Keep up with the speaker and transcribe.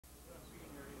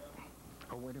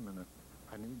wait a minute.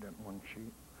 I need that one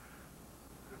sheet.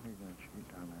 I need that sheet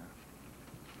down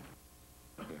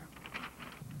there. Yeah.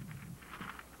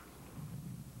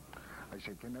 I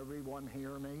said, can everyone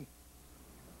hear me?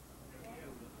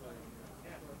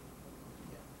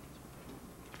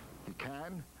 You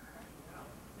can?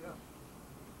 Yeah.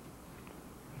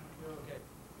 You're okay.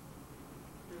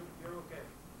 You're okay.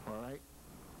 All right.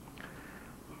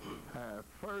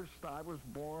 First, I was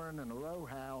born in a row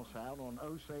house out on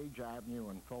Osage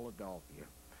Avenue in Philadelphia.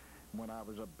 When I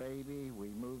was a baby, we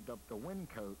moved up to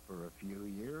Wyncote for a few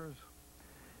years,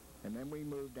 and then we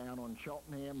moved down on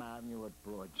Cheltenham Avenue at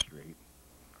Broad Street.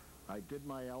 I did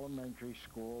my elementary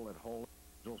school at Holy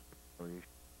Angels Parish,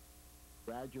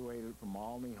 graduated from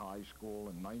Olney High School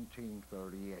in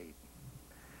 1938.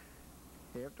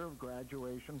 After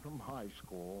graduation from high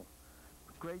school,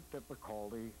 with great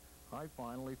difficulty, I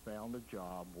finally found a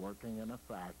job working in a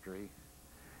factory,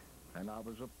 and I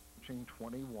was approaching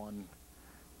 21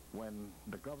 when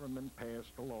the government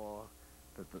passed a law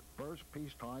that the first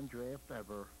peacetime draft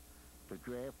ever to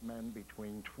draft men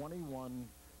between 21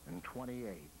 and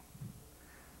 28.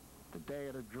 The day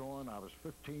of the drawing, I was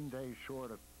 15 days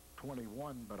short of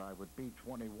 21, but I would be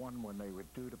 21 when they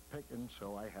would do the picking,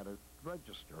 so I had to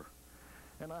register.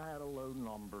 And I had a low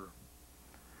number.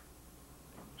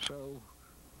 So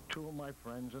two of my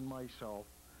friends and myself,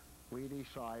 we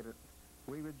decided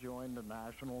we would join the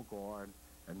National Guard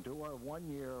and do our 1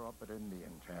 year up at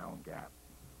Indiantown Gap.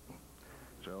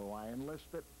 So I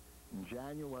enlisted in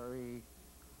January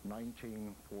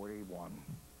 1941.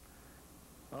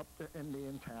 Up to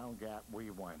Indiantown Gap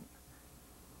we went,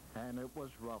 and it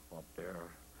was rough up there.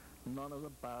 None of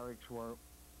the barracks were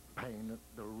painted,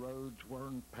 the roads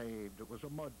weren't paved, it was a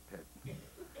mud pit.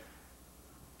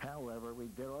 However, we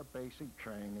did our basic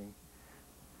training,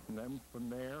 and then from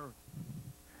there,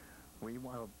 when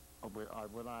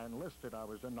I enlisted, I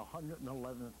was in the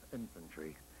 111th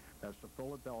Infantry. That's the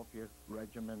Philadelphia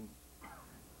Regiment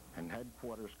and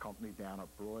Headquarters Company down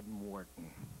at Broad and Morton.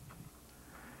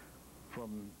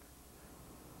 From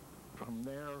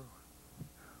there,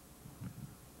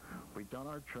 we done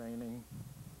our training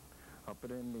up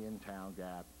at Indiantown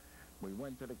Gap. We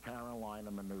went to the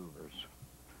Carolina maneuvers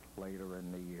later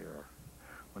in the year.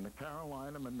 When the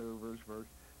Carolina maneuvers were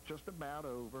just about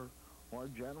over, our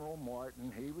General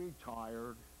Martin, he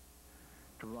retired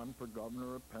to run for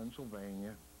governor of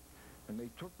Pennsylvania, and they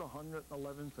took the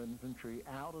 111th Infantry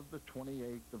out of the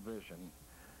 28th Division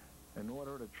in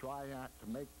order to try out to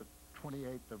make the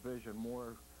 28th Division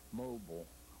more mobile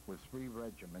with 3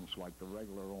 regiments like the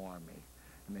regular Army.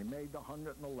 And they made the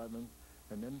 111th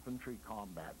an infantry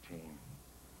combat team.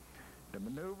 The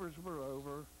maneuvers were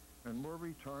over, and we're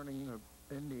returning to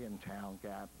Indiantown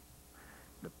Gap.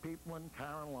 The people in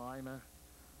Carolina,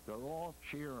 they're all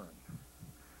cheering.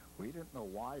 We didn't know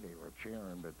why they were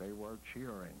cheering, but they were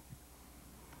cheering.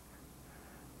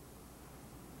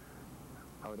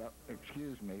 Oh,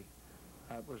 excuse me.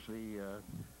 That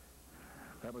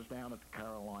was down at the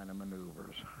Carolina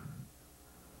maneuvers.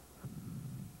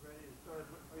 Ready to start?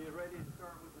 Are you ready to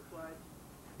start with the slides?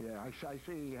 Yeah, I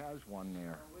see he has one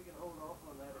there. We can hold off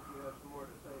on that if you have some more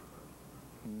to say first.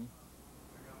 Hmm?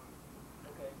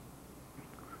 Okay.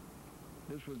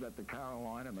 This was at the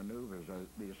Carolina maneuvers,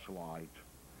 these slides.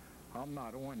 I'm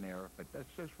not on there, but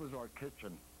this was our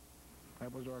kitchen.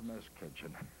 That was our mess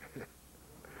kitchen.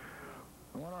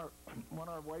 On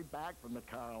our way back from the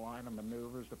Carolina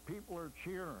maneuvers, the people are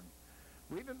cheering.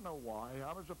 We didn't know why.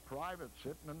 I was a private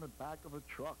sitting in the back of a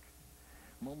truck.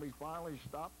 When we finally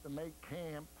stopped to make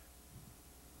camp,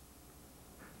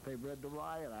 they read the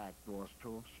Riot Act to us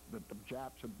that the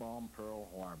Japs had bombed Pearl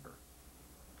Harbor.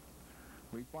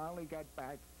 We finally got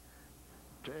back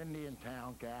to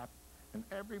Indiantown Gap, and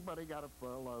everybody got a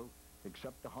furlough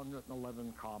except the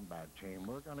 111 Combat Team.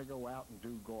 We're going to go out and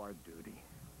do guard duty.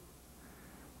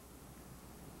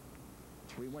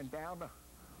 We went down to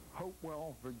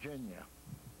Hopewell, Virginia,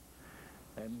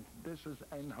 and this is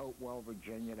in Hopewell,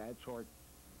 Virginia. That's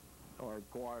our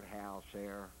guardhouse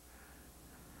there.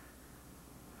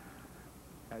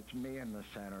 That's me in the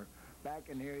center. Back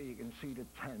in here you can see the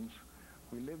tents.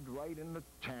 We lived right in the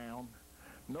town.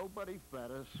 Nobody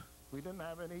fed us. We didn't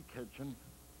have any kitchen.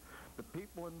 The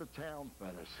people in the town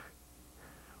fed us.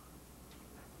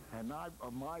 And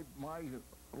my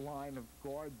line of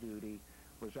guard duty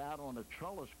was out on a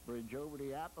trellis bridge over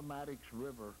the Appomattox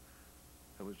River.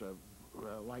 It was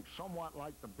somewhat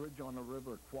like the bridge on the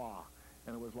River Qua,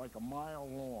 and it was like a mile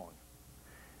long.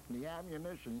 And the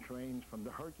ammunition trains from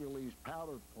the Hercules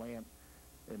powder plant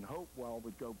in Hopewell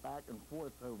would go back and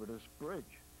forth over this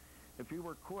bridge. If you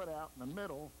were caught out in the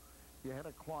middle, you had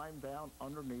to climb down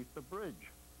underneath the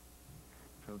bridge.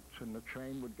 and the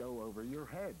train would go over your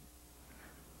head.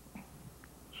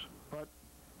 But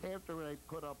after they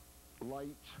put up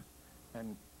lights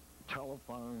and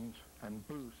telephones and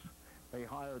booths, they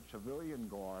hired civilian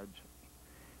guards,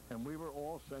 and we were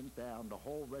all sent down. The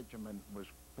whole regiment was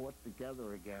brought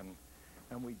together again,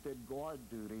 and we did guard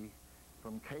duty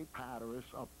from Cape Hatteras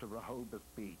up to Rehoboth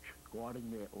Beach,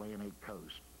 guarding the Atlantic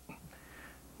coast.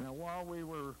 Now, while we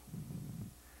were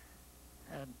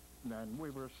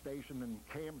stationed in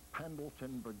Camp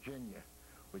Pendleton, Virginia,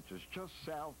 which is just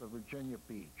south of Virginia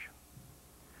Beach.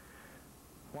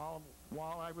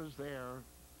 While I was there,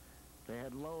 they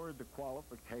had lowered the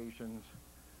qualifications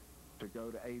to go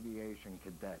to aviation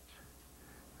cadets.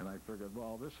 And I figured,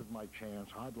 well, this is my chance.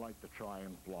 I'd like to try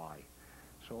and fly.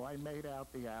 So I made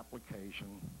out the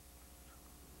application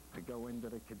to go into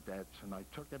the cadets, and I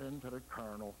took it into the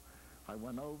colonel. I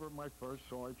went over my first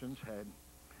sergeant's head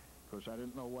because I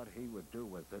didn't know what he would do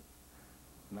with it.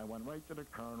 And I went right to the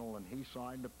colonel, and he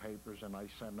signed the papers, and I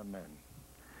sent them in.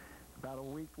 About a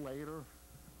week later,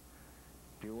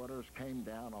 the orders came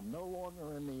down. I'm no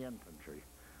longer in the infantry.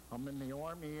 I'm in the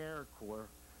Army Air Corps,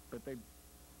 but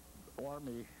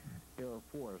Army Air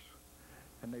Force,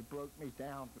 and they broke me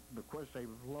down because they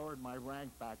lowered my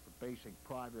rank back to basic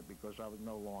private because I was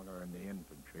no longer in the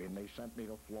infantry, and they sent me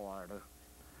to Florida.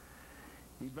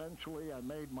 Eventually, I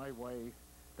made my way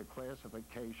to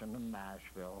classification in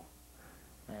Nashville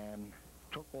and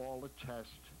took all the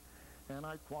tests, and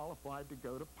I qualified to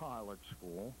go to pilot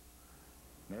school.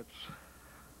 That's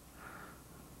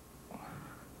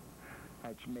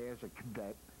me as a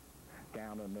cadet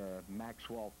down in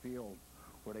Maxwell Field,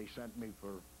 where they sent me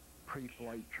for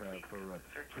pre-flight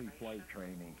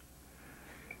training.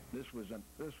 This was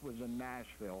in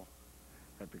Nashville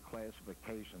at the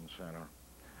classification center.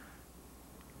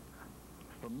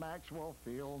 From Maxwell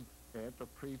Field, after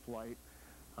pre-flight,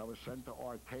 I was sent to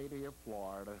Arcadia,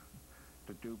 Florida,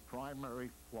 to do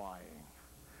primary flying.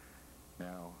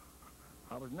 Now,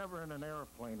 I was never in an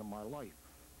airplane in my life,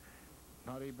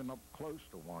 not even up close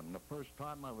to one. The first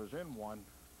time I was in one,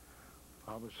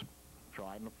 I was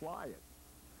trying to fly it.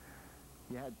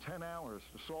 You had 10 hours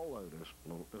to solo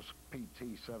this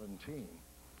PT-17,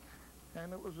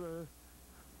 and it was a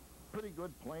pretty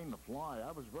good plane to fly.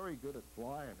 I was very good at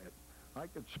flying it. I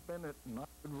could spin it and I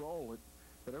could roll it,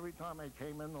 but every time I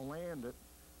came in to land it,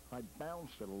 I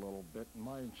bounced it a little bit, and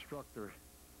my instructor,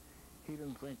 he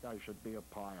didn't think I should be a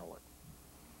pilot.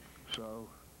 So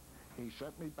he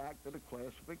sent me back to the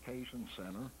classification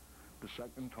center the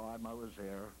second time I was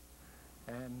there,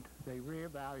 and they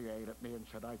reevaluated me and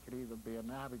said I could either be a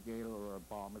navigator or a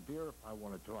bombardier if I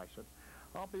wanted to. I said,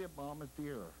 I'll be a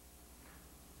bombardier.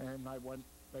 And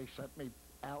they sent me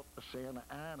out to Santa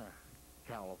Ana,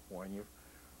 California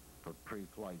for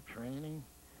pre-flight training,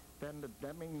 then to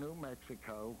Deming, New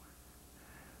Mexico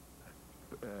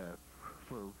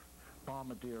for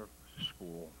bombardier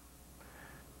school.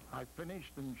 I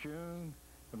finished in June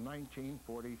of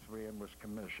 1943 and was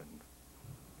commissioned.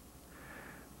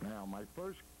 Now,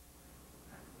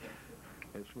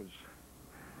 this was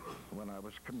when I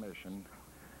was commissioned.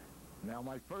 Now,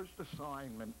 my first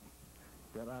assignment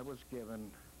that I was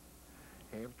given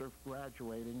after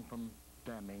graduating from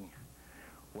Deming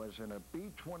was in a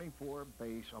B-24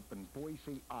 base up in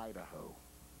Boise, Idaho.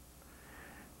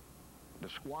 The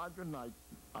squadron,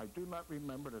 I do not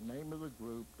remember the name of the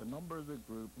group, the number of the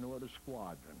group, nor the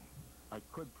squadron. I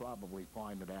could probably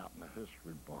find it out in the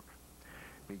history book,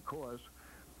 because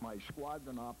my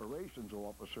squadron operations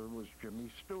officer was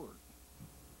Jimmy Stewart.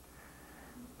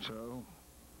 So,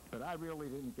 but I really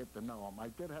didn't get to know him. I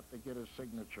did have to get his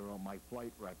signature on my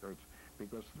flight records,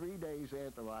 because 3 days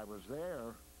after I was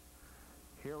there,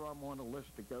 here I'm on a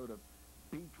list to go to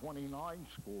B-29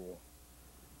 school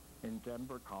in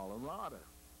Denver, Colorado.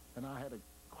 And I had to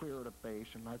clear the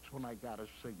base, and that's when I got his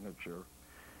signature.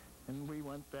 And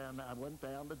I went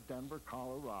down to Denver,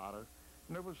 Colorado,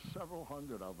 and there was several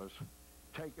hundred of us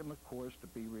taking the course to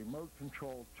be remote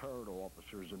control turret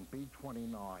officers in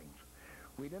B-29s.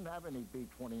 We didn't have any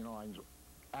B-29s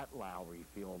at Lowry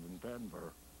Field in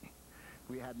Denver.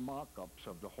 We had mock-ups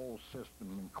of the whole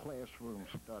system in classroom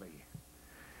study.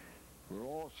 We're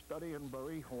all studying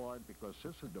very hard because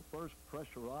this is the first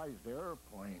pressurized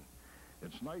airplane.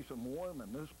 It's nice and warm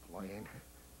in this plane.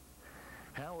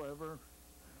 However,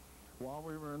 while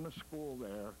we were in the school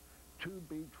there, 2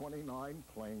 B-29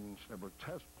 planes that were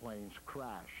test planes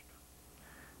crashed.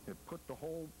 It put the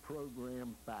whole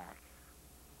program back.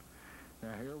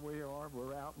 Now here we are,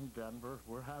 we're out in Denver.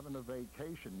 We're having a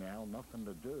vacation now, nothing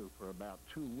to do for about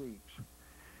 2 weeks.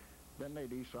 Then they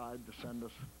decide to send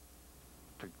us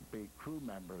to be crew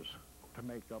members to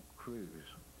make up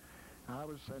crews. I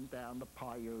was sent down to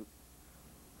Paiute,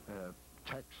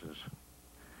 Texas,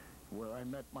 where I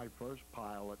met my first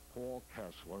pilot, Paul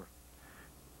Kessler,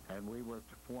 and we were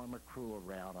to form a crew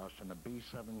around us in a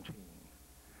B-17.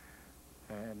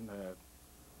 And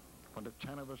when the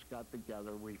 10 of us got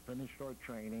together, we finished our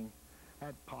training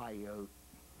at Paiute.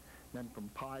 Then from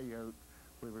Paiute,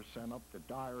 we were sent up to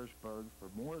Dyersburg for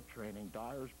more training,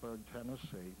 Dyersburg,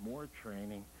 Tennessee, more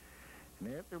training.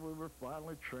 And after we were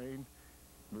finally trained,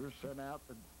 we were sent out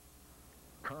to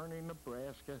Kearney,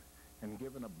 Nebraska, and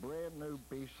given a brand new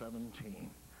B-17.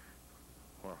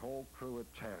 Our whole crew of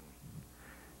 10.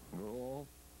 We're all,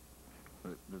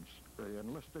 the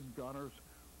enlisted gunners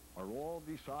are all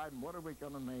deciding, what are we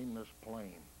going to name this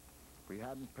plane? We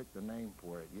hadn't picked a name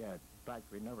for it yet. In fact,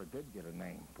 we never did get a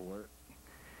name for it,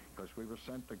 because we were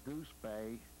sent to Goose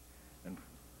Bay, and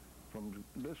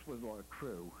this was our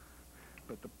crew,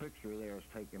 but the picture there is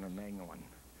taken in England.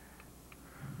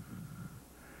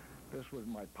 This was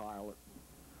my pilot,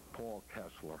 Paul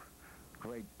Kessler,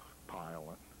 great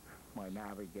pilot, my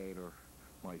navigator,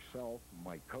 myself,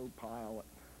 my co-pilot,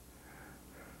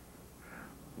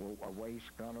 a waist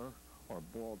gunner, or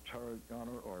ball turret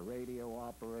gunner, or radio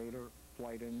operator,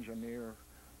 flight engineer,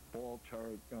 ball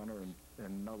turret gunner, and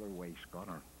another waist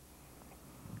gunner.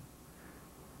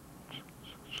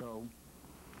 So,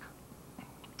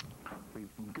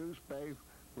 from Goose Bay,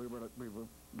 we were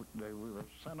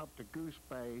sent up to Goose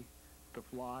Bay to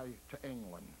fly to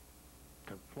England,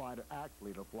 to fly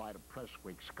to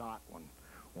Prestwick, Scotland,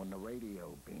 on the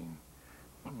radio beam.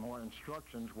 Our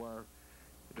instructions were,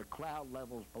 the cloud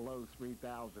levels below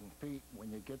 3,000 feet.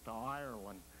 When you get to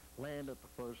Ireland, land at the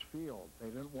first field. They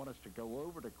didn't want us to go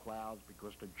over the clouds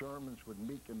because the Germans would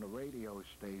meet in the radio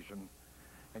station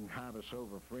and have us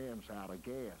over France out of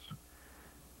gas.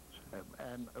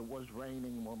 And it was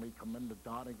raining when we come into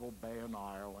Donegal Bay in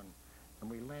Ireland, and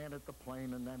we landed the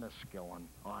plane in Enniskillen,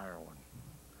 Ireland.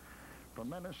 From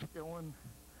Enniskillen,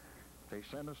 they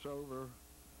sent us over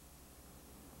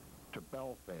to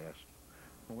Belfast.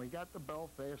 When we got to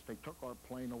Belfast, they took our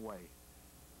plane away.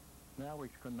 Now we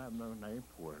couldn't have no name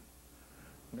for it.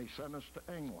 And they sent us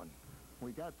to England.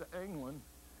 We got to England,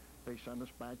 they sent us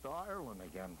back to Ireland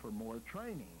again for more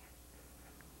training.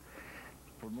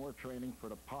 For more training for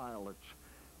the pilots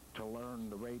to learn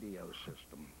the radio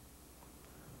system.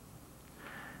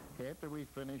 After we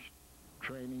finished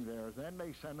training there, then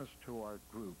they sent us to our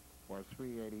group, our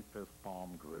 385th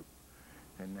Bomb Group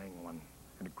in England,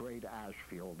 in Great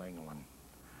Ashfield, England.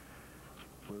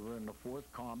 We were in the 4th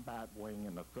Combat Wing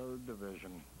in the 3rd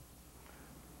Division,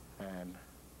 and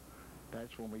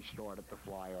that's when we started to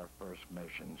fly our first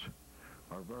missions.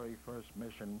 Our very first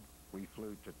mission, we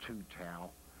flew to Tutau,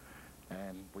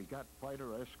 and we got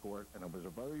fighter escort, and it was a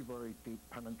very, very deep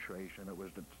penetration. It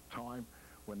was the time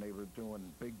when they were doing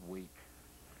Big Week.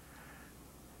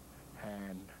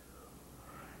 And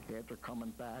after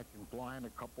coming back and flying a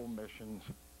couple missions,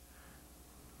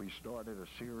 we started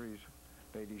a series.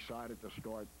 They decided to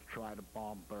try to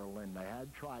bomb Berlin. They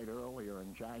had tried earlier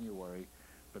in January,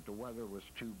 but the weather was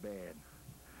too bad.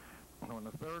 And on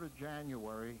the 3rd of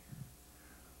January,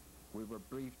 we were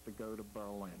briefed to go to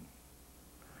Berlin.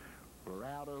 We're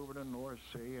out over the North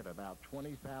Sea at about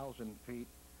 20,000 feet,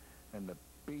 and the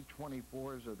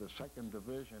B-24s of the 2nd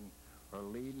Division are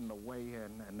leading the way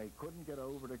in, and they couldn't get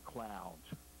over the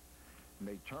clouds. And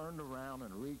they turned around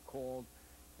and recalled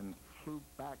and flew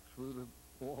back through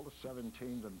all the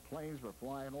 17s, and planes were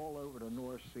flying all over the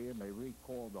North Sea, and they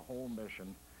recalled the whole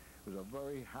mission. It was a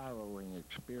very harrowing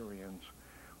experience.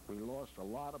 We lost a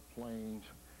lot of planes,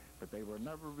 but they were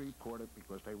never reported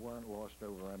because they weren't lost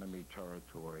over enemy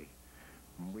territory.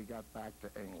 And we got back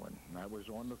to England, and that was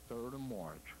on the 3rd of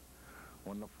March.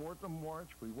 On the 4th of March,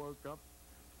 we woke up,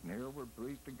 and here we're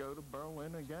briefed to go to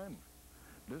Berlin again.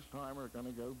 This time we're going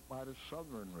to go by the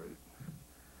southern route.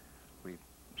 We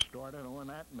started on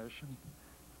that mission,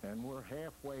 and we're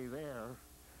halfway there,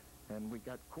 and we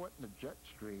got caught in the jet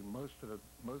stream. Most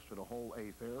of the whole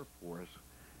 8th Air Force.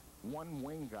 One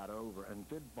wing got over and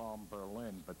did bomb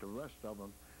Berlin, but the rest of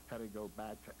them had to go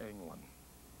back to England.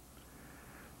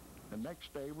 The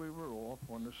next day we were off.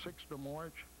 On the 6th of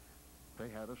March, they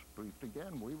had us briefed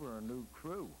again. We were a new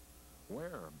crew.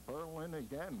 Where? Berlin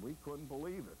again. We couldn't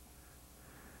believe it.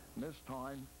 And this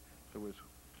time, there was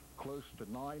close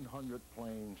to 900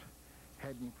 planes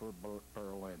heading for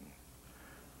Berlin.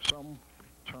 Some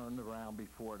turned around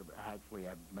before it actually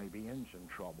had maybe engine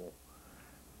trouble.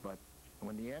 But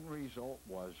when the end result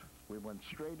was, we went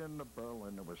straight into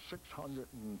Berlin. There was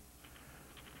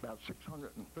about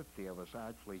 650 of us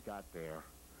actually got there.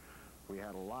 We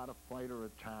had a lot of fighter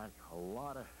attack, a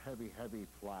lot of heavy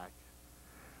flak.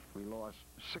 We lost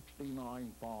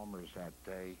 69 bombers that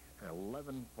day,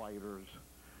 11 fighters,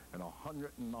 and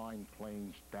 109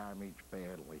 planes damaged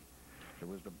badly. It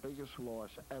was the biggest loss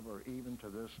ever, even to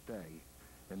this day,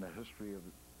 in the history of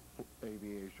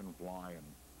aviation flying.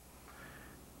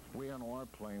 We on our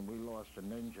plane, we lost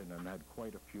an engine and had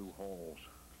quite a few holes.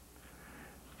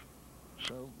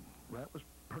 So that was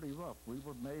pretty rough. We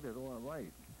made it all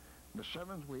right. The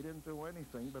 7th, we didn't do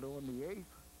anything, but on the 8th,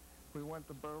 we went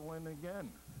to Berlin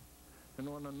again. And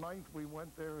on the 9th, we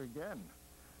went there again.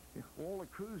 All the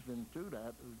crews didn't do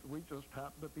that. We just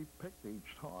happened to be picked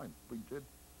each time. We did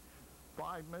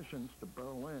 5 missions to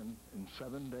Berlin in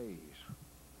 7 days.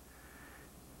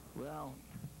 Well,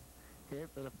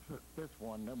 after the 5th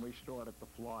one, then we started to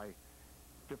fly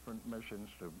different missions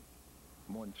to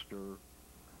Munster,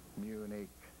 Munich,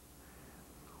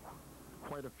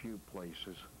 quite a few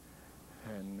places,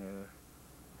 and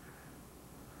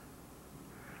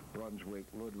Brunswick,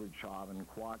 Ludwigshafen,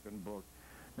 Quakenbrück.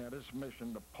 Now this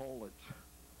mission to Politz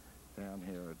down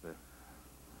here at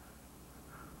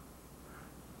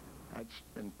that's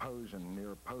in Posen,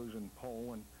 near Posen,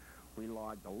 Poland. We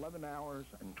logged 11 hours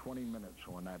and 20 minutes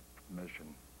on that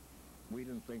mission. We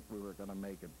didn't think we were going to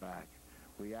make it back.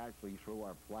 We actually threw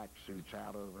our flak suits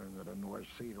out over into the North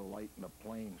Sea to lighten the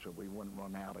plane so we wouldn't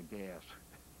run out of gas.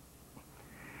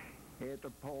 After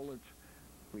Politz,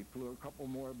 we flew a couple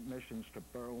more missions to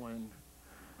Berlin.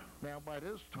 Now by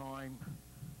this time,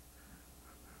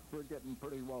 we're getting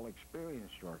pretty well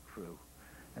experienced, our crew.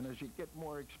 And as you get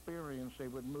more experience, they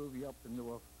would move you up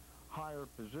into a higher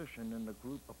position in the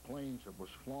group of planes that was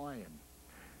flying.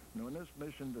 Now in this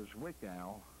mission to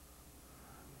Zwickau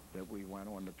that we went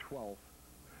on the 12th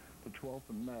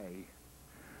of May,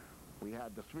 we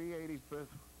had the 385th, it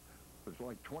was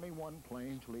like 21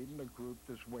 planes leading the group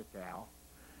to Zwickau.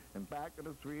 And back of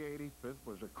the 385th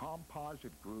was a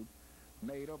composite group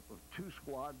made up of 2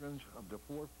 squadrons of the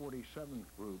 447th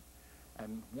group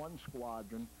and 1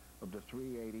 squadron of the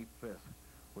 385th,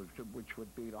 which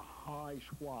would be the high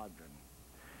squadron.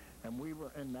 And we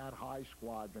were in that high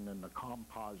squadron in the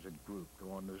composite group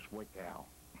going to Zwickau.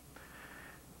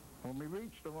 When we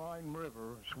reached the Rhine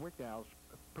River, Zwickau's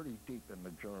pretty deep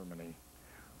into Germany,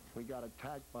 we got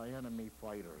attacked by enemy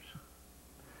fighters.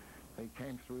 They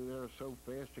came through there so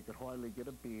fast you could hardly get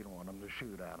a bead on them to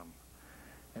shoot at them.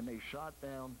 And they shot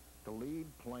down the lead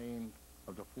plane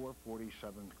of the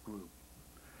 447th group.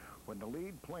 When the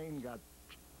lead plane got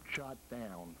shot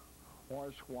down,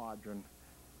 our squadron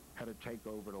had to take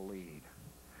over the lead.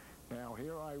 Now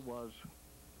here I was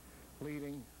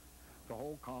leading the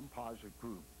whole composite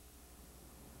group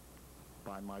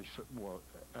by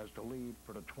as the lead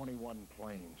for the 21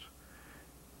 planes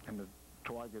and the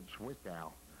target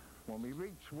Zwickau. When we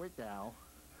reached Zwickau,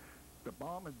 the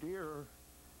bombardier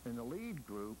in the lead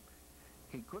group,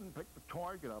 he couldn't pick the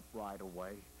target up right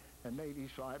away, and they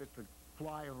decided to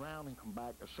fly around and come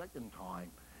back a second time.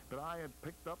 But I had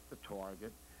picked up the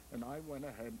target, and I went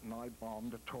ahead and I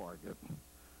bombed the target.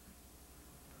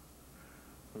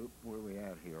 Oop, where are we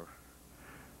at here?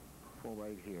 Well,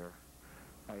 right here.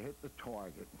 I hit the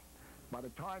target. By the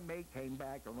time they came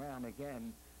back around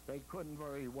again, they couldn't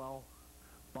very well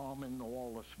bomb into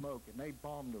all the smoke, and they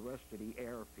bombed the rest of the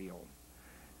airfield.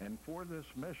 And for this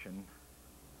mission,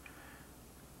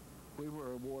 we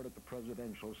were awarded the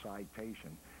Presidential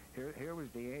Citation. Here was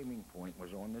the aiming point,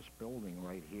 was on this building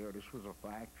right here. This was a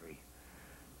factory,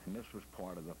 and this was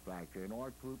part of the factory. And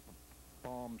our group of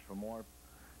bombs from our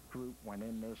group went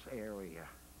in this area.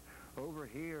 Over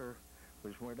here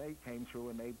was where they came through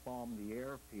and they bombed the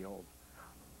airfield.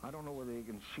 I don't know whether you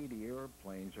can see the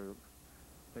airplanes, or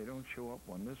they don't show up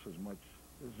on this as much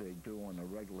as they do on a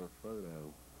regular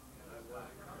photo.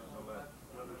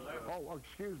 Oh,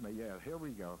 excuse me, yeah, here we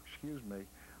go, excuse me.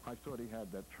 I thought he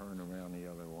had that turn around the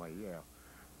other way, yeah.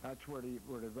 That's where the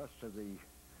rest of the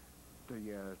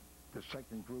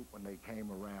second group when they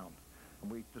came around. And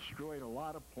we destroyed a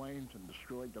lot of planes and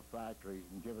destroyed the factory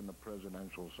and given the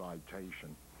Presidential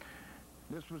Citation.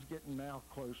 This was getting now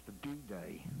close to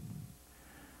D-Day.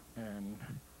 And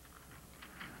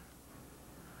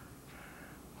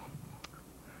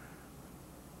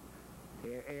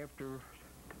after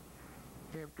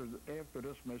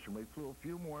this mission, we flew a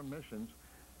few more missions,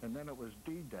 and then it was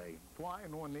D-Day.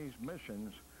 Flying on these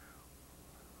missions,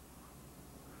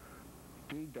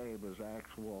 D-Day was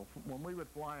actual. When we would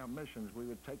fly on missions, we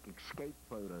would take escape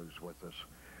photos with us.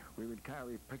 We would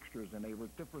carry pictures, and they were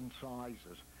different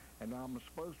sizes. And I'm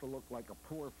supposed to look like a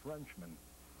poor Frenchman.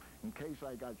 In case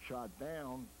I got shot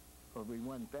down, or we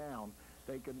went down,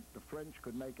 the French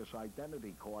could make us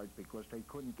identity cards because they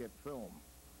couldn't get film.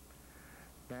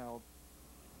 Now,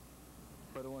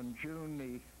 but on June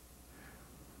the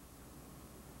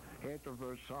After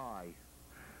Versailles,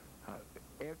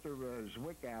 after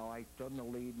Zwickau, I done the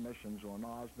lead missions on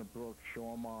Osnabrück,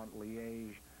 Chaumont,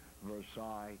 Liège,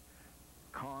 Versailles.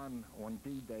 Caen on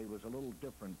D-Day was a little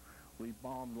different. We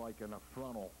bombed like in a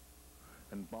frontal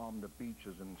and bombed the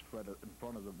beaches in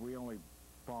front of we only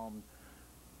bombed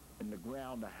in the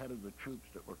ground ahead of the troops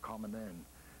that were coming in.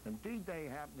 And D-Day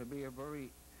happened to be a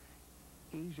very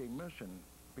easy mission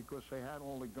because they had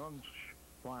all the guns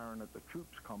firing at the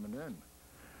troops coming in.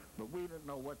 But we didn't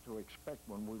know what to expect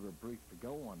when we were briefed to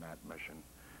go on that mission.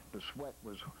 The sweat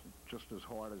was just as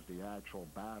hard as the actual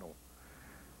battle.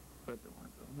 But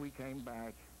we came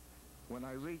back. When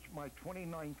I reached my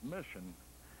 29th mission,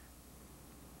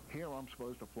 here I'm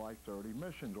supposed to fly 30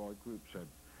 missions. Our group said,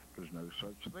 there's no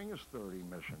such thing as 30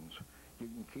 missions. You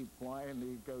can keep flying till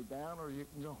you go down, or you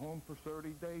can go home for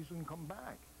 30 days and come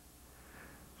back.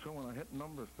 So when I hit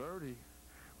number 30,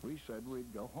 we said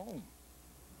we'd go home.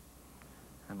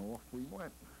 And off we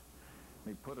went.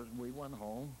 We went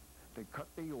home. They cut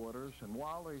the orders, and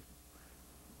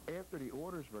after the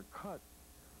orders were cut,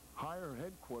 higher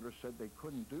headquarters said they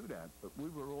couldn't do that, but we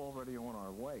were already on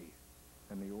our way,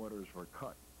 and the orders were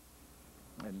cut.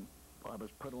 And I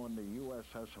was put on the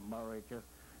USS America.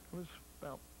 It was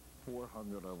about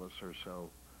 400 of us or so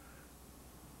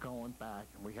going back,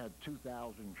 and we had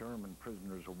 2,000 German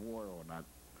prisoners of war on that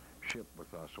ship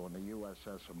with us on the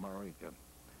USS America,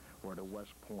 or the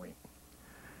West Point.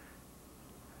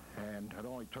 And it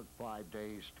only took 5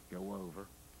 days to go over.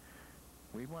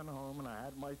 We went home, and I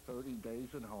had my 30 days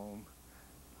at home.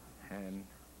 And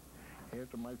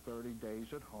after my 30 days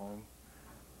at home,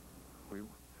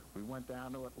 we went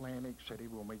down to Atlantic City.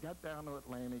 When we got down to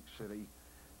Atlantic City,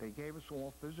 they gave us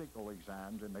all physical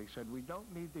exams, and they said, we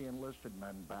don't need the enlisted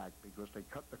men back because they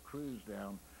cut the crews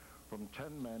down from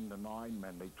 10 men to 9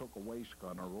 men. They took a waist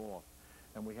gunner off,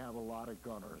 and we have a lot of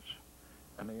gunners.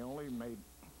 And they only made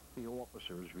the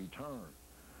officers return.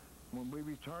 When we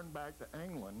returned back to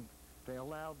England, they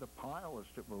allowed the pilots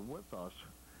that were with us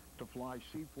to fly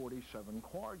C-47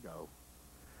 cargo.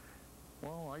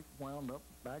 Well, I wound up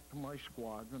back to my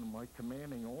squadron, and my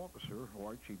commanding officer,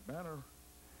 Archie Benner,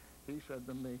 he said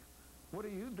to me, what are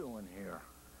you doing here?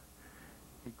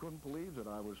 He couldn't believe that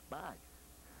I was back.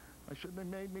 I said, they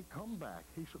made me come back.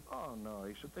 He said, oh, no.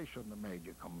 He said, they shouldn't have made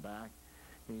you come back.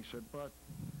 He said, but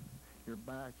you're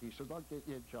back. He said, I'll get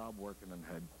you a job working in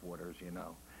headquarters, you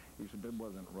know. He said, it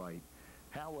wasn't right.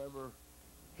 However,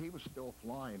 he was still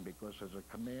flying because as a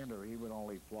commander, he would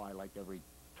only fly like every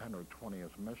 10 or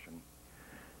 20th mission.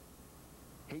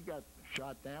 He got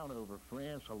shot down over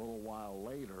France a little while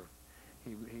later.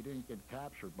 He didn't get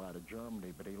captured by the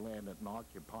Germany, but he landed in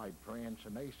occupied France,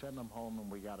 and they sent him home,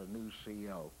 and we got a new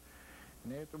CO.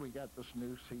 And after we got this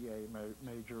new CA,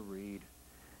 Major Reed,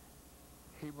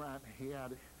 he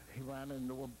ran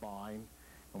into a bind,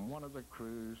 and one of the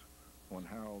crews on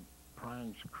Harold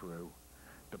Prang's crew,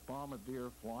 the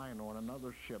bombardier flying on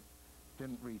another ship,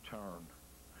 didn't return.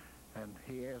 And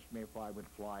he asked me if I would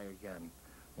fly again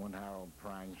on Harold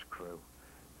Prang's crew.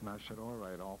 And I said, all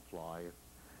right, I'll fly it.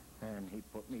 And he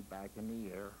put me back in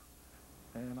the air,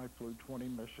 and I flew 20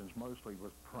 missions, mostly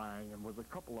with Prang and with a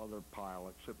couple other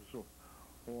pilots. It was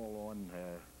all on,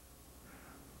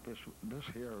 this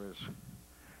here is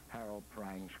Harold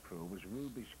Prang's crew.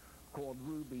 It was called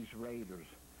Ruby's Raiders.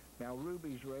 Now,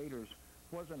 Ruby's Raiders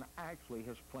wasn't actually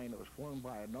his plane. It was flown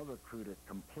by another crew that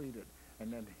completed,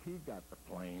 and then he got the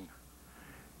plane,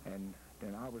 and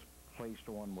then I was placed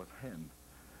on with him.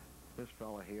 This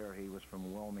fella here, he was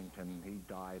from Wilmington. He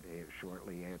died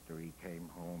shortly after he came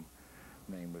home.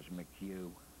 Name was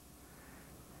McHugh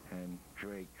and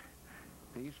Drake.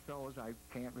 These fellas, I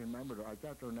can't remember. I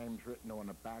got their names written on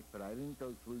the back, but I didn't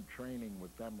go through training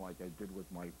with them like I did with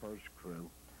my first crew.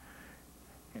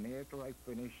 And after I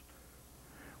finished,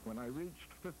 when I reached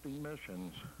 50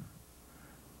 missions,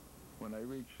 when I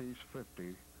reached these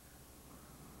 50,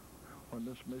 on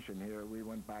this mission here, we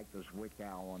went back to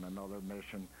Zwickau on another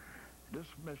mission. This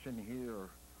mission here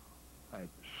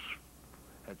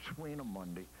at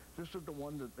Swinemundy, this is the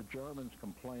one that the Germans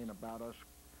complain about us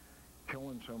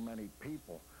killing so many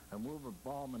people. And we were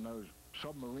bombing those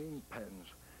submarine pens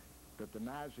that the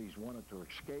Nazis wanted to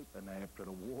escape in after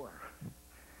the war.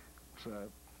 So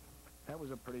that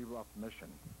was a pretty rough mission.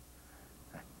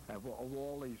 Of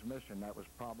all these missions, that was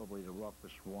probably the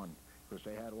roughest one, because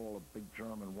they had all the big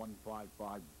German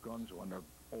 155 guns on their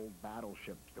old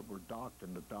battleships that were docked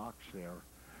in the docks there.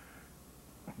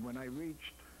 When I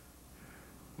reached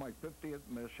my 50th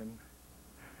mission,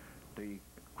 the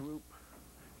group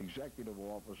executive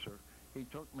officer, he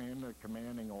took me in the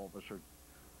commanding officer.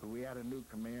 We had a new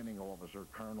commanding officer,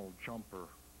 Colonel Jumper.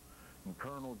 And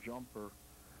Colonel Jumper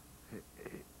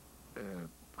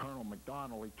Colonel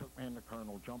McDonald, he took me into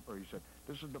Colonel Jumper. He said,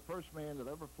 "This is the first man that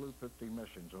ever flew 50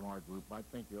 missions in our group. I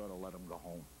think you ought to let him go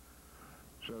home."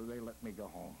 So they let me go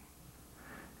home.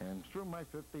 And through my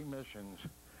 50 missions,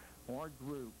 our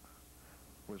group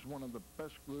was one of the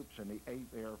best groups in the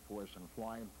 8th Air Force in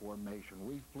flying formation.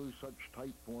 We flew such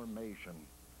tight formation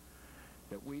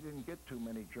that we didn't get too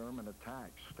many German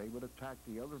attacks. They would attack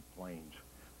the other planes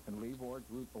and leave our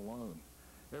group alone.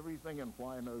 Everything in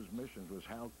flying those missions was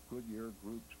how good your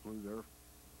groups flew their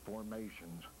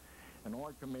formations. And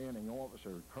our commanding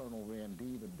officer, Colonel Van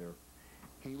Dievender,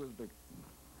 he was the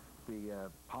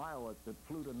pilot that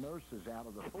flew the nurses out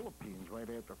of the Philippines right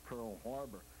after Pearl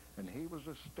Harbor, and he was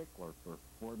a stickler for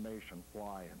formation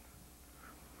flying.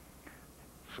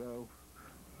 So,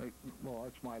 well,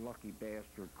 it's my Lucky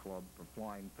Bastard Club for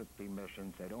flying 50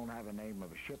 missions. They don't have a name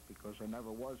of a ship because there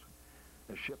never was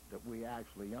a ship that we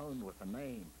actually owned with a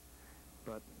name,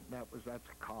 but that's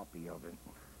a copy of it.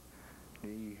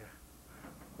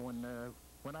 When I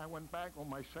went back on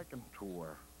my second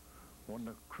tour, on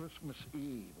the Christmas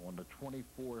Eve, on the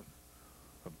 24th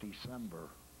of December,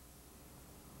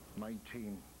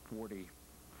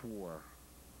 1944,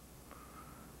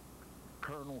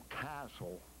 Colonel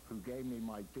Castle, who gave me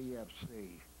my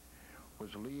DFC,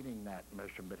 was leading that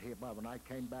mission, but when I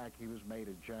came back, he was made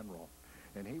a general.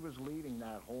 And he was leading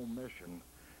that whole mission,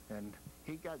 and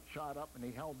he got shot up, and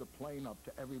he held the plane up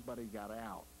till everybody got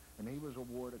out. And he was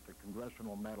awarded the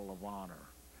Congressional Medal of Honor,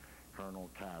 Colonel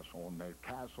Castle, and the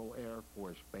Castle Air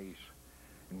Force Base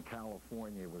in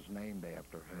California was named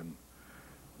after him.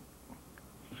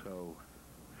 So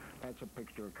that's a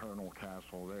picture of Colonel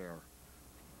Castle there.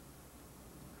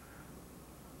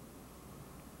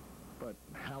 But,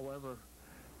 however,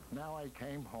 now I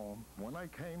came home. When I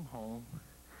came home,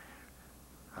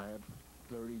 I had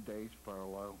 30 days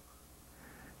furlough.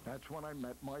 That's when I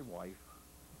met my wife.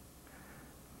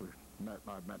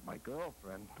 I met my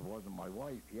girlfriend. It wasn't my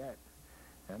wife yet.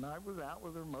 And I was out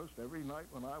with her most every night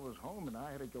when I was home, and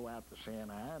I had to go out to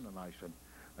Santa Ana, and I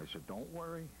said, "Don't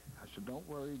worry." I said, "Don't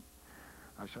worry."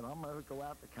 I said, "I'm going to go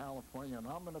out to California, and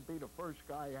I'm going to be the first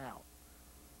guy out."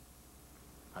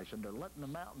 I said, "They're letting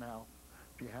them out now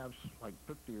if you have like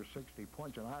 50 or 60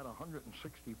 points," and I had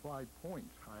 165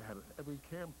 points. I had every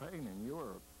campaign in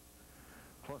Europe,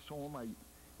 plus all my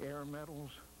air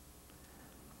medals,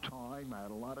 time. I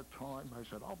had a lot of time. I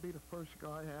said, "I'll be the first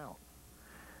guy out."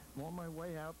 On my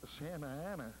way out to Santa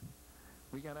Ana,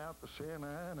 we got out to Santa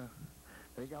Ana.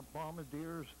 They got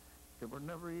bombardiers that were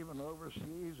never even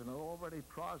overseas, and they're already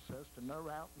processed, and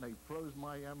they're out, and they froze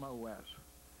my MOS.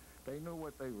 They knew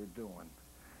what they were doing.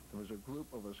 There was a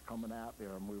group of us coming out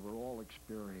there, and we were all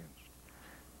experienced.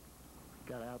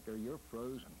 Got out there, you're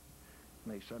frozen.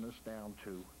 And they sent us down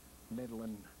to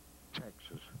Midland,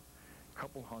 Texas. A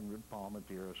couple hundred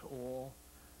bombardiers, all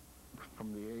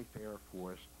from the 8th Air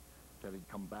Force that had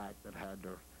come back that had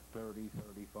their 30,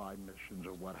 35 missions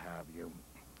or what have you.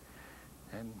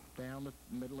 And down to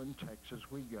Midland, Texas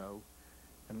we go,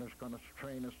 and they're going to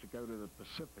train us to go to the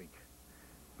Pacific.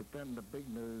 But then the big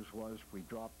news was we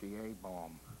dropped the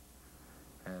A-bomb.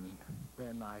 And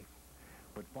then I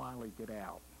would finally get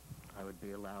out. I would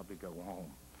be allowed to go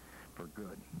home for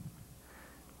good.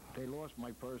 They lost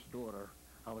my first daughter.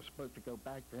 I was supposed to go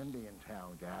back to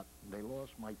Indiantown Gap. They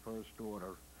lost my first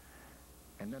daughter.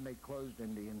 And then they closed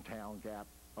Indiantown Gap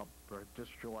up for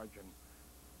discharging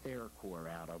Air Corps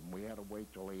out of them. We had to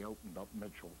wait till they opened up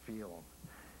Mitchell Field.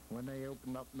 When they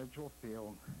opened up Mitchell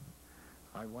Field,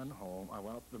 I went home. I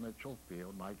went up to Mitchell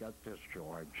Field, and I got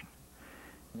discharged.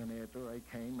 And then after I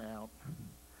came out,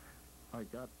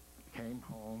 came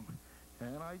home,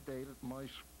 and I dated my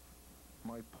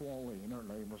Pauline. Her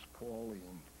name was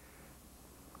Pauline.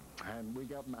 And we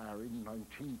got married in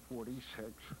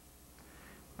 1946.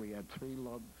 We had three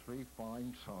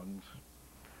fine sons.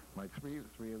 My three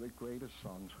of the greatest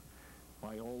sons.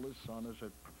 My oldest son is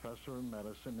a professor of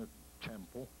medicine at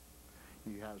Temple.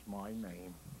 He has my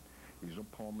name. He's a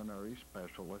pulmonary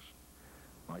specialist.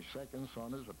 My second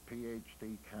son is a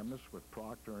PhD chemist with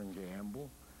Procter & Gamble.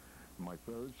 My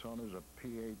third son is a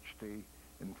PhD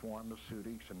in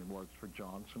pharmaceutics and works for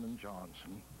Johnson &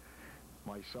 Johnson.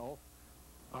 Myself,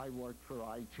 I worked for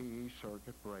ITE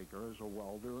Circuit Breaker as a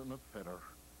welder and a fitter.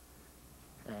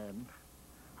 And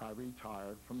I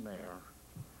retired from there.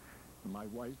 My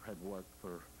wife had worked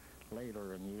for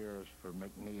later in years for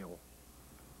McNeil.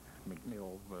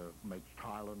 McNeil makes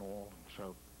Tylenol,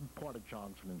 so part of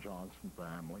Johnson & Johnson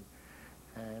family.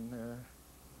 And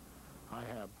I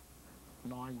have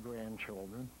 9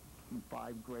 grandchildren,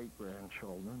 5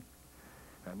 great-grandchildren,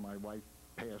 and my wife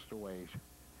passed away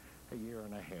a year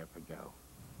and a half ago.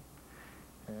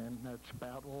 And that's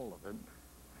about all of it.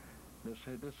 This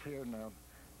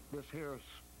here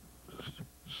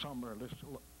summer, this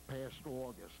past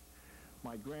August,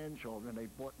 my grandchildren, they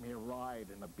bought me a ride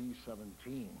in a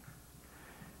B-17.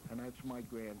 And that's my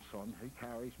grandson. He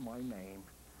carries my name.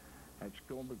 That's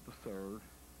Gilbert III.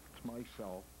 It's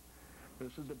myself.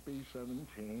 This is the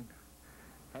B-17.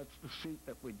 That's the seat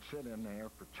that we'd sit in there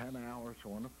for 10 hours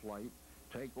on a flight,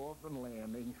 take off and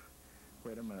landing.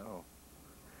 Wait a minute. Oh.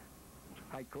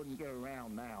 I couldn't get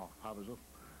around now. I was a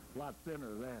lot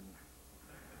thinner then.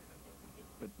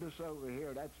 But this over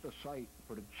here, that's the sight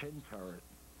for the chin turret.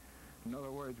 In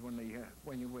other words, when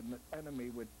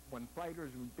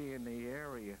fighters would be in the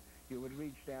area, you would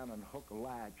reach down and hook a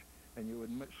latch, and you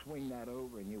would swing that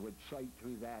over, and you would sight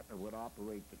through that, and it would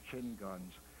operate the chin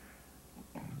guns.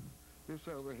 This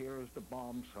over here is the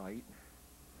bomb sight.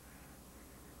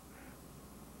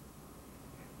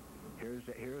 Here's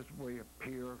where you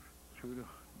peer through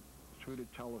the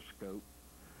telescope.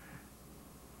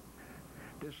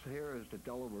 This here is the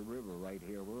Delaware River right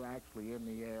here. We're actually in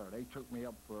the air. They took me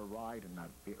up for a ride in that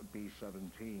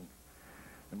B-17.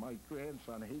 And my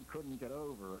grandson, he couldn't get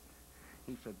over it.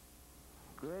 He said,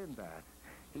 "Granddad,"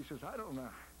 he says, "I don't know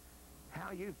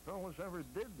how you fellas ever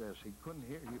did this." He couldn't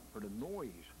hear you for the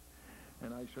noise.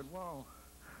 And I said, "Well,"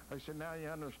 I said, "now you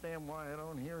understand why I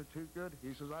don't hear it too good?"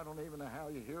 He says, "I don't even know how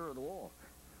you hear it all."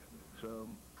 So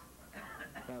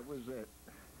that was it.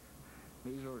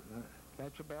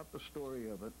 That's about the story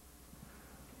of it.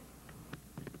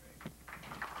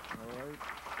 All right.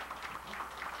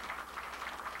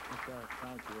 Okay,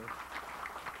 thank you.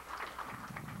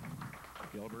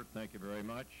 Gilbert, thank you very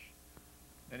much.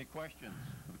 Any questions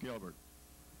of Gilbert?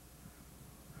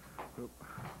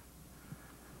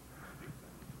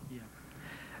 Yeah.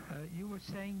 You were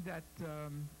saying that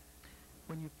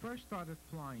when you first started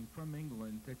flying from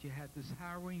England, that you had this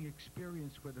harrowing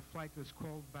experience where the flight was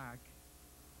called back.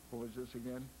 What was this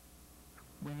again?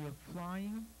 When you're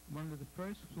flying, one of the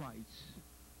first flights,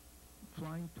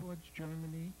 flying towards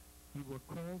Germany, you were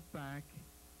called back,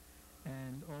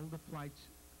 and all the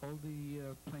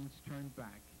planes turned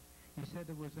back. You said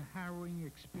it was a harrowing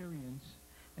experience,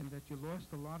 and that you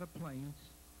lost a lot of planes,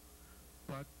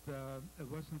 but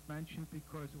it wasn't mentioned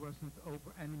because it wasn't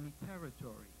over enemy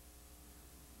territory.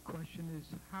 Question is,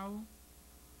 how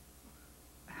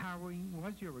harrowing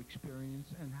was your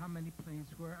experience, and how many planes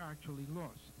were actually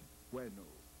lost? When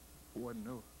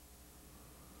no.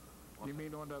 You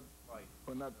mean on the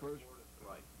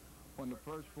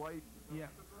first flight?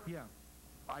 Yeah.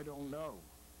 I don't know.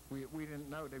 We didn't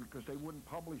know because they wouldn't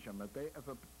publish them. If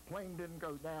a plane didn't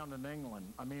go down in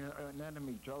England, in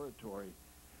enemy territory,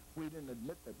 we didn't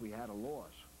admit that we had a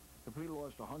loss. If we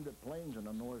lost 100 planes in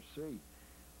the North Sea,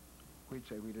 we'd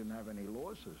say we didn't have any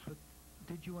losses. But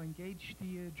did you engage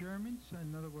the Germans?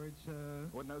 In other words...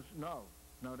 Well, no,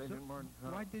 they didn't.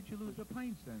 Why did you lose the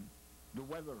planes then? The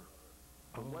weather.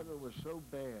 The weather was so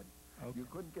bad. Okay. You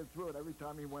couldn't get through it. Every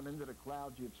time you went into the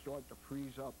clouds, you'd start to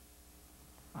freeze up.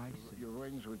 I see. Your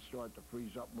wings would start to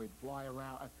freeze up, and we'd fly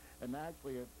around. And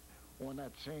actually, on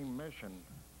that same mission,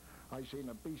 I seen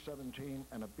a B-17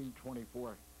 and a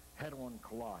B-24 head-on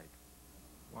collide.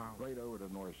 Wow. Right over the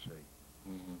North Sea.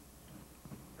 Mm-hmm.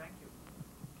 Thank you.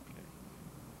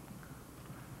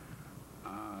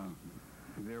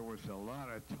 There was a lot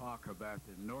of talk about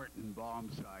the Norton bomb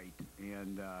site,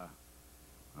 and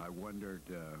I wondered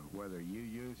whether you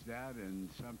used that,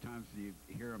 and sometimes you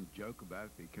hear them joke about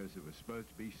it because it was supposed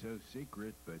to be so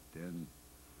secret, but then...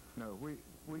 No,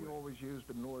 we always used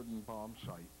the Norton bomb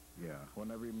site. Yeah.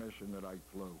 On every mission that I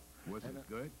flew. Was it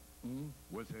good? Mm-hmm.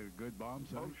 Was it a good bomb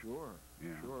site? Oh, sure.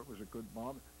 Yeah. Sure, it was a good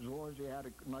bomb, as long as you had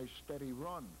a nice steady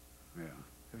run. Yeah.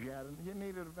 If you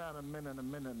needed about a minute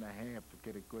and a half to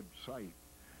get a good sight,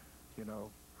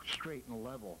 straight and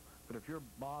level. But if you're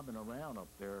bobbing around up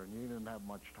there and you didn't have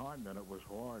much time, then it was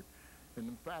hard. And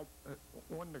in fact,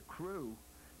 on the crew,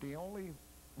 the only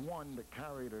one that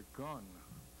carried a gun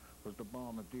was the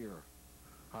bombardier.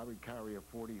 I would carry a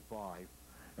 45,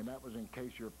 and that was in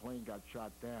case your plane got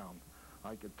shot down.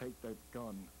 I could take that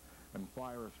gun and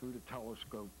fire it through the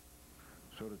telescope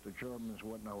so that the Germans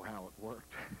wouldn't know how it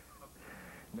worked.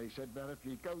 And they said, "But if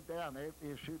you go down after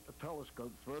you shoot the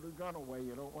telescope, throw the gun away.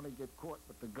 You don't want to get caught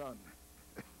with the gun."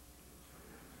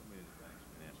 Somebody in the back's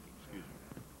been asking, excuse me.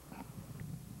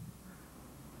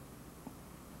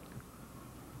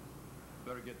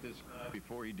 Better get this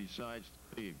before he decides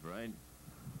to leave, right?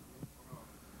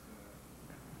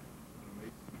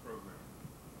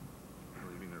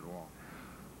 Leaving it all.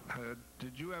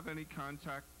 Did you have any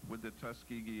contact with the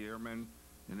Tuskegee Airmen?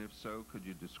 And if so, could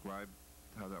you describe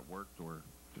how that worked, or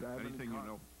anything you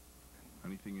know?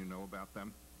 Anything you know about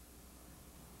them?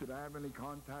 Did I have any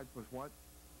contact with what?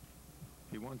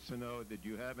 He wants to know, did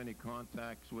you have any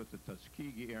contacts with the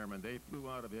Tuskegee Airmen? They flew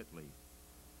out of Italy.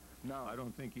 No. I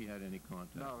don't think he had any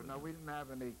contact with No, them. we didn't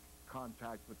have any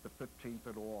contact with the 15th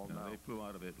at all, no. They flew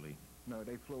out of Italy. No,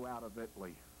 they flew out of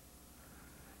Italy.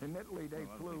 In Italy, they Well, I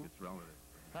don't flew think it's relative.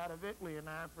 out of Italy and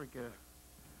Africa.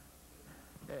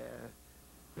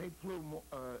 They flew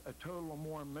a total of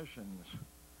more missions.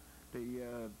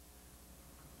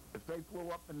 If they flew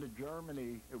up into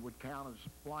Germany, it would count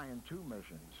as flying 2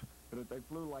 missions. But if they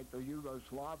flew like the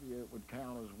Yugoslavia, it would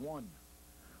count as 1,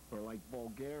 or like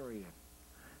Bulgaria.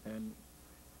 And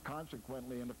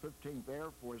consequently, in the 15th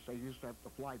Air Force, they used to have to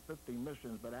fly 50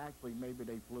 missions, but actually maybe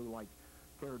they flew like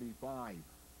 35.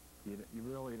 You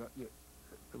really don't, it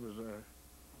was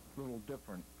a little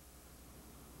different.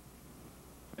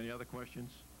 Any other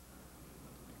questions?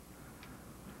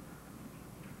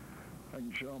 I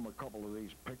can show them a couple of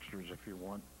these pictures if you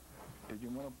want. Did you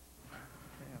want to?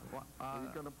 Are you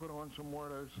going to put on some more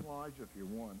of those slides if you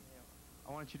want?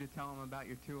 I want you to tell them about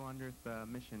your 200th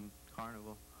mission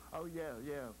carnival. Oh, yeah,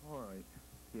 all right,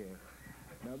 yeah.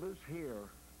 Now this here,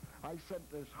 I sent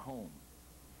this home.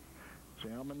 See,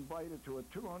 I'm invited to a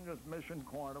 200th mission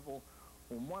carnival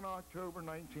on 1 October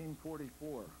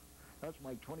 1944. That's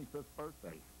my 25th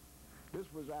birthday. This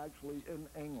was actually in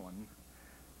England,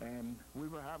 and we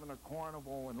were having a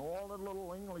carnival, and all the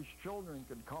little English children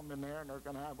could come in there, and they're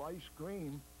going to have ice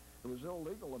cream. It was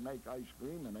illegal to make ice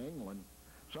cream in England.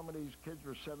 Some of these kids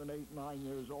were 7, 8, 9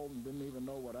 years old and didn't even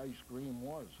know what ice cream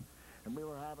was. And we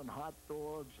were having hot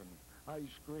dogs and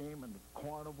ice cream and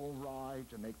carnival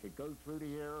rides, and they could go through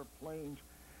the airplanes.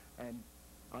 And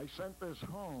I sent this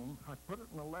home. I put it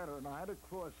in a letter, and I had to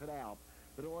cross it out.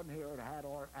 But on here it had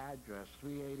our address,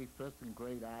 385th and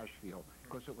Great Ashfield,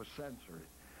 because it was censored.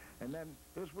 And then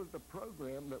this was the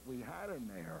program that we had in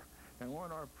there. And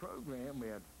on our program, we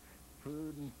had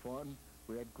food and fun.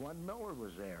 We had Glenn Miller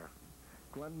was there.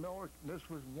 Glenn Miller, this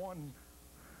was one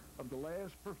of the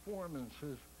last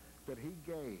performances that he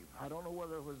gave. I don't know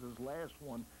whether it was his last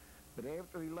one, but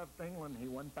after he left England, he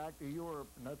went back to Europe,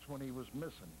 and that's when he was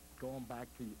missing, going back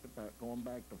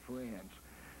to France.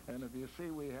 And if you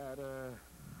see, we had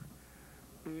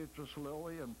Beatrice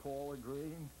Lilly and Paula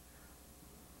Green.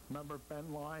 Remember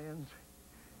Ben Lyons?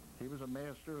 He was a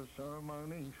master of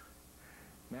ceremonies.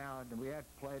 Now, we had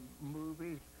played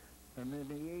movies, and in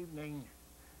the evening,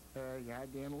 you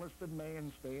had the enlisted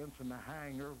man's dance in the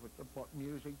hangar with the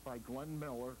music by Glenn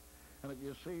Miller. And if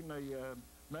you've seen the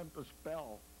Memphis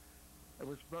Belle, it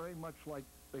was very much like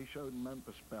they showed in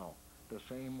Memphis Belle, the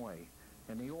same way.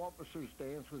 And the officers'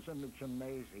 dance was in the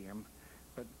gymnasium.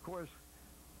 But of course,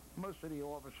 most of the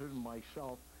officers and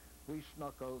myself, we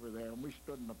snuck over there and we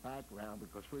stood in the background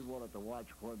because we wanted to watch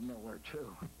Glenn Miller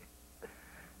too.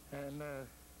 And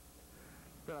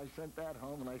but I sent that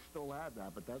home, and I still have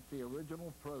that, but that's the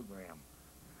original program.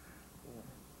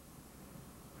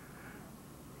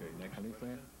 Okay, next Anything?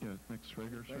 question. Yeah, next right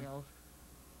here, Anything sir. else?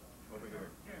 Over here.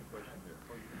 Question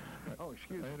here. Oh,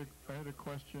 excuse me. I had a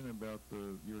question about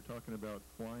you were talking about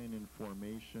flying in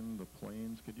formation, the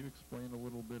planes. Could you explain a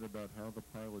little bit about how the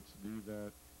pilots do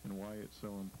that and why it's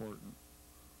so important?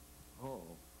 Oh,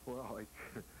 well,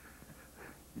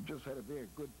 you just had to be a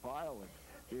good pilot.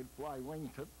 You'd fly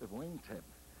wingtip to wingtip.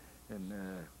 And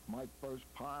my first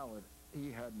pilot,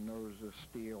 he had nerves of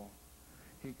steel.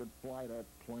 He could fly that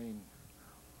plane,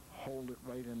 hold it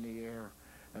right in the air.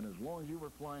 And as long as you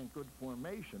were flying good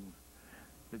formation,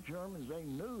 the Germans, they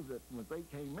knew that when they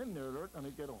came in there, they're going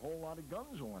to get a whole lot of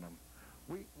guns on them.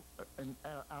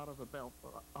 Out of about,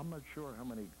 I'm not sure how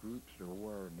many groups there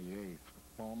were in the 8th,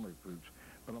 bomber groups,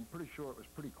 but I'm pretty sure it was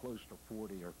pretty close to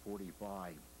 40 or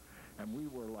 45. And we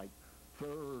were like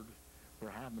third for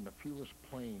having the fewest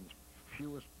planes,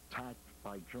 fewest attacked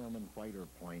by German fighter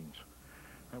planes.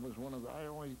 That was one of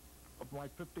of my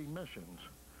 50 missions,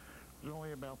 there's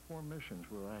only about 4 missions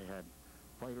where I had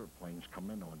fighter planes come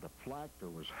in on. The flak there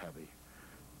was heavy.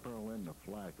 Berlin, the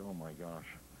flak, oh my gosh.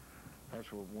 That's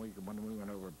when we went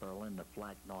over Berlin, the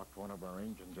flak knocked one of our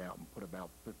engines out and put about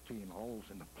 15 holes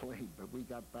in the plane, but we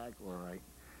got back all right.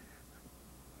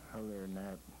 Other than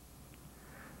that.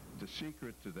 The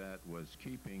secret to that was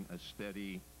keeping a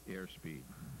steady airspeed.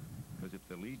 Because if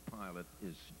the lead pilot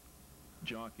is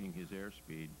jockeying his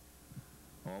airspeed,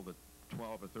 all the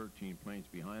 12 or 13 planes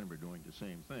behind him are doing the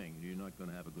same thing. You're not going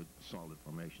to have a good solid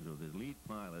formation. So the lead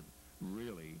pilot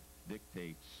really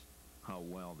dictates how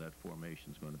well that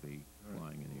formation is going to be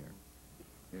flying in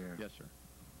the air. Yeah. Yes, sir.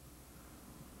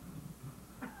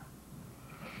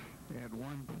 At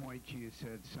one point you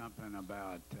said something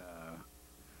about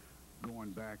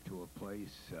going back to a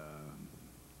place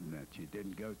that you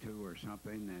didn't go to or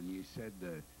something, and you said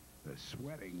the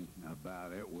sweating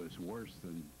about it was worse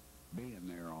than being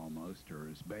there almost, or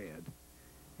as bad.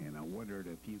 And I wondered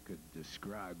if you could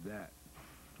describe that.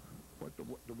 What,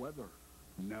 the weather?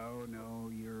 No,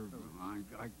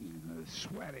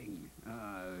 sweating,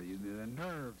 the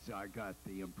nerves, I got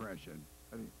the impression.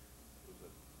 It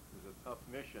was a tough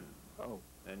mission. Oh.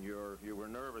 And you were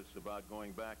nervous about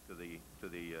going back to the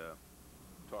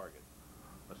target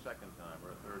a second time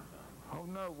or a third time. Oh,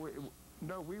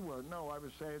 no, we were. No, I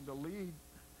was saying the lead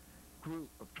group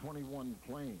of 21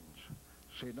 planes.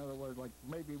 See, in other words, like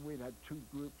maybe we'd had 2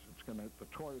 groups that's going to hit the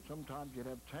target. Sometimes you'd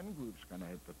have 10 groups going to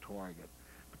hit the target.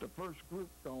 But the first group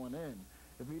going in,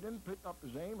 if he didn't pick up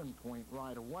his aiming point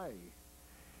right away,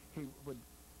 he would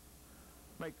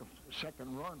make a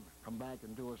second run, come back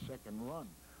and do a second run.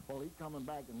 Well, he coming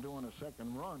back and doing a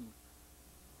second run,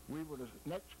 we were the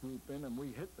next group in and we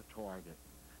hit the target.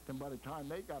 Then by the time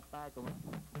they got back around,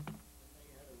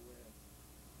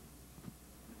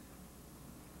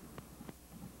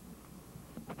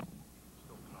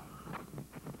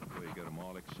 Well, you got them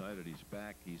all excited. He's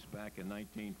back. He's back in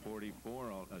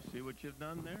 1944. I see what you've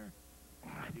done there.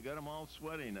 You got them all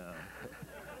sweaty now.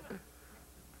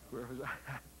 where was I?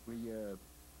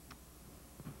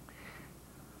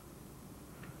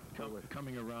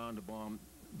 Coming around to bomb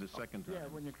the second time. Yeah,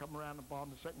 when you come around the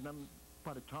bomb the second time,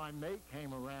 by the time they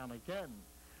came around again,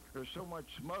 there's so much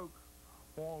smoke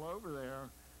all over there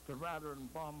that rather than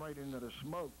bomb right into the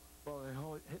smoke, well, they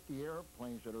hit the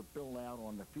airplanes that are built out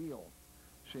on the field.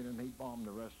 See, then he bombed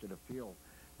the rest of the field.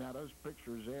 Now, those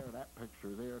pictures there, that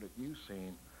picture there that you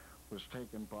seen was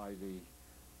taken by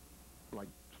like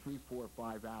 3, 4,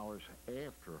 5 hours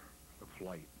after the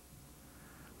flight,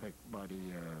 by the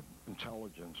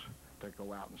intelligence that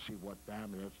go out and see what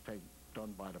damage. That's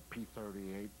done by the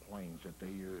P-38 planes that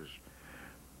they use.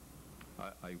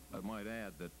 I might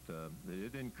add that they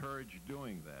did encourage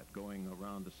doing that, going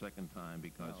around the second time,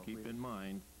 because keep in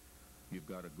mind, you've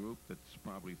got a group that's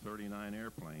probably 39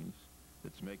 airplanes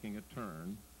that's making a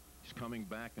turn. He's coming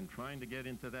back and trying to get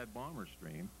into that bomber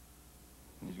stream.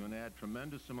 He's going to add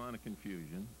tremendous amount of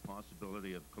confusion,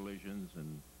 possibility of collisions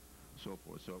and so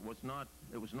forth. So it was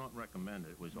not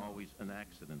recommended. It was always an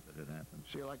accident that had happened.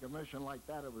 See, like a mission like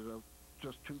that, it was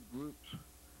just 2 groups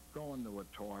going to a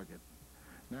target.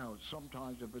 Now,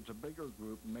 sometimes if it's a bigger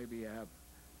group, maybe you have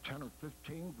 10 or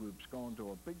 15 groups going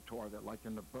to a big target, like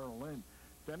in the Berlin.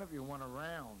 Then if you went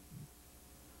around,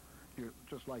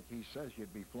 just like he says,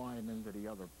 you'd be flying into the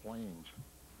other planes.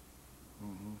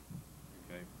 Mm-hmm.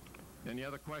 Okay. Any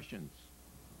other questions?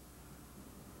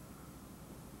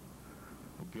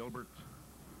 Well, Gilbert,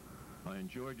 I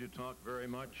enjoyed your talk very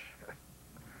much.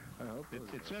 I hope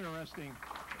it's interesting.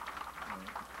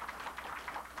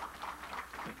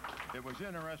 It was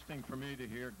interesting for me to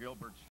hear Gilbert's